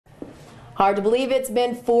Hard to believe it's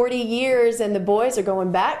been 40 years and the boys are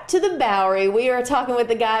going back to the Bowery. We are talking with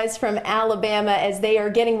the guys from Alabama as they are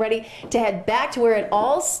getting ready to head back to where it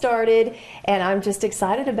all started, and I'm just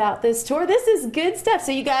excited about this tour. This is good stuff.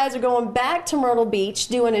 So you guys are going back to Myrtle Beach,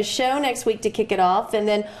 doing a show next week to kick it off, and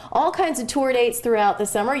then all kinds of tour dates throughout the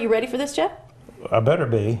summer. Are you ready for this, Jeff? I better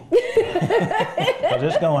be, because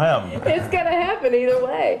it's going to happen. It's going to happen either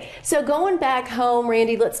way. So going back home,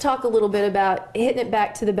 Randy, let's talk a little bit about hitting it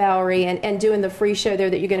back to the Bowery and doing the free show there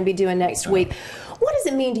that you're going to be doing next week. What does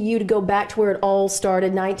it mean to you to go back to where it all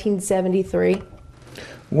started, 1973?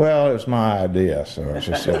 Well, it was my idea, so it's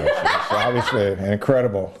just it's obviously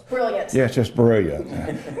incredible. Brilliant. Yeah, it's just brilliant.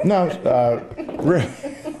 No,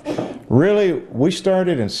 really, we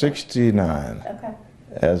started in '69. Okay.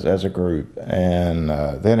 As a group, and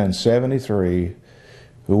then in '73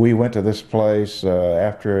 we went to this place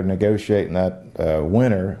after negotiating that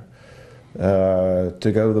winter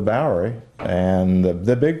to go to the Bowery, and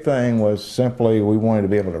the big thing was simply we wanted to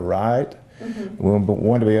be able to write. Mm-hmm. We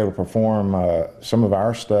wanted to be able to perform some of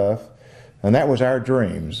our stuff, and that was our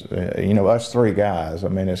dreams. You know, us three guys, I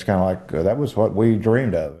mean, it's kind of like that was what we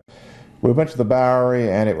dreamed of. We went to the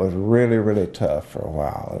Bowery, and it was really, really tough for a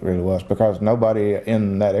while. It really was, because nobody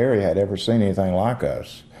in that area had ever seen anything like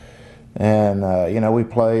us. And, you know, we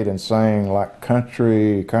played and sang like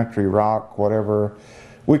country rock, whatever.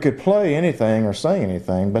 We could play anything or sing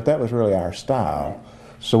anything, but that was really our style.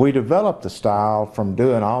 So we developed the style from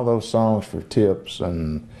doing all those songs for tips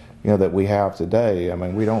and, you know, that we have today. I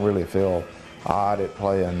mean, we don't really feel odd at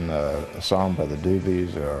playing a song by the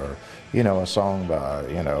Doobies or, you know, a song by,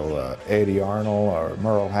 you know, Eddie Arnold or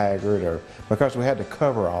Merle Haggard, or because we had to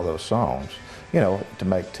cover all those songs, you know, to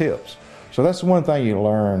make tips. So that's the one thing you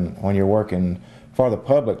learn when you're working for the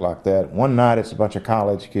public like that. One night it's a bunch of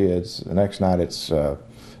college kids, the next night it's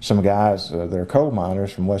some guys that are coal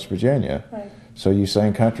miners from West Virginia. Right. So you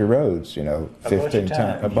sing Country Roads, you know, 15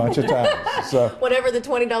 times, a bunch of times. So whatever the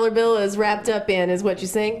 $20 bill is wrapped up in is what you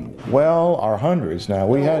sing? Well, our hundreds. Now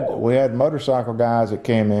we had motorcycle guys that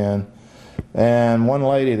came in, and one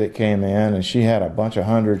lady that came in, and she had a bunch of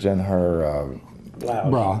hundreds in her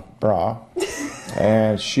bra.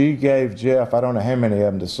 And she gave Jeff, I don't know how many of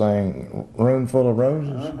them to sing Room Full of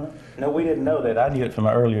Roses. Uh-huh. No, we didn't know that. I knew it from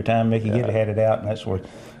an earlier time. Mickey Giddy had it out, and that's where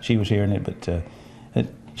she was hearing it. But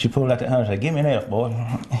she pulled out that hundred and said, "Give me an F, boy."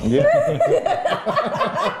 Yeah.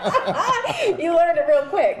 You learned it real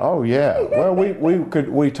quick. Oh, yeah. Well,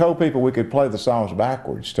 we told people we could play the songs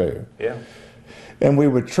backwards, too. Yeah. And we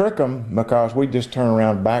would trick them, because we'd just turn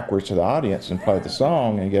around backwards to the audience and play the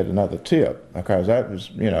song and get another tip. Because that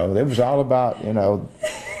was, you know, it was all about, you know,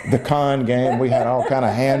 the con game. We had all kind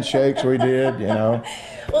of handshakes we did, you know.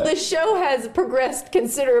 Well, the show has progressed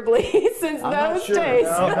considerably since those days.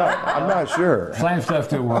 No, I'm not sure. Same stuff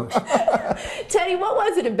still works. Teddy, what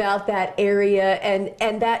was it about that area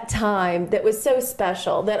and that time that was so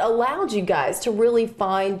special that allowed you guys to really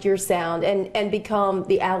find your sound and become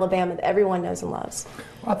the Alabama that everyone knows and loves?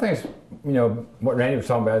 Well, I think it's, you know, what Randy was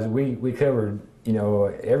talking about is we covered, you know,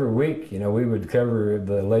 every week, you know, we would cover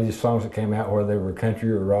the latest songs that came out, whether they were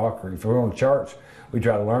country or rock, or if we were on the charts, we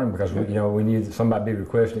try to learn them, because we, you know, we knew that somebody would be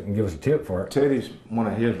requesting it and give us a tip for it. Teddy's, one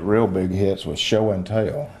of his real big hits was Show and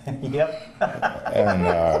Tell. Yep.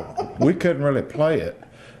 And we couldn't really play it,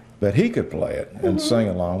 but he could play it and sing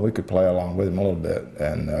along. We could play along with him a little bit,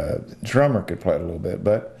 and the drummer could play it a little bit,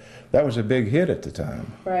 but that was a big hit at the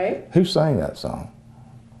time. Right. Who sang that song?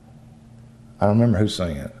 I don't remember who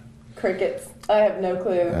sang it. Crickets. I have no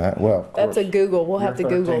clue. Well, that's a Google. We'll have to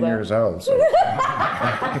Google that. 13 years old, so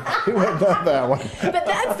he wouldn't know that one. But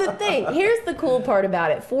that's the thing. Here's the cool part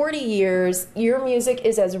about it. 40 years, your music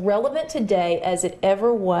is as relevant today as it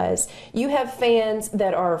ever was. You have fans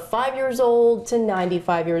that are 5 years old to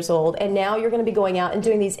 95 years old, and now you're going to be going out and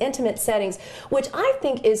doing these intimate settings, which I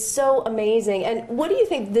think is so amazing. And what do you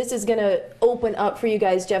think this is going to open up for you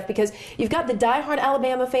guys, Jeff? Because you've got the diehard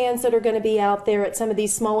Alabama fans that are going to be out there at some of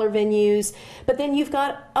these smaller venues, but then you've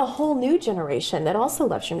got a whole new generation that also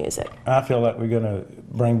loves your music. I feel like we're going to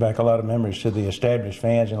bring back a lot of memories to the established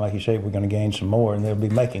fans, and like you say, we're going to gain some more, and they'll be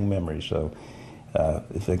making memories. So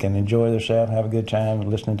if they can enjoy themselves and have a good time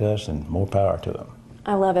listening to us, then more power to them.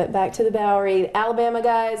 I love it. Back to the Bowery. Alabama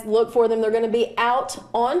guys, look for them. They're going to be out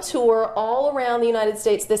on tour all around the United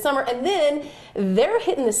States this summer, and then they're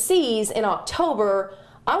hitting the seas in October.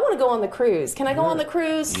 I want to go on the cruise. Can I go on the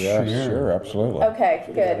cruise? Yeah, sure, absolutely. Okay,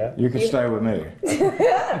 good. You can stay with me.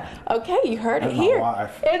 Okay, you heard it And here. my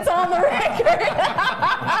wife. It's on the record.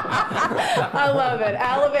 I love it.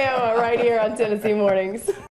 Alabama right here on Tennessee Mornings.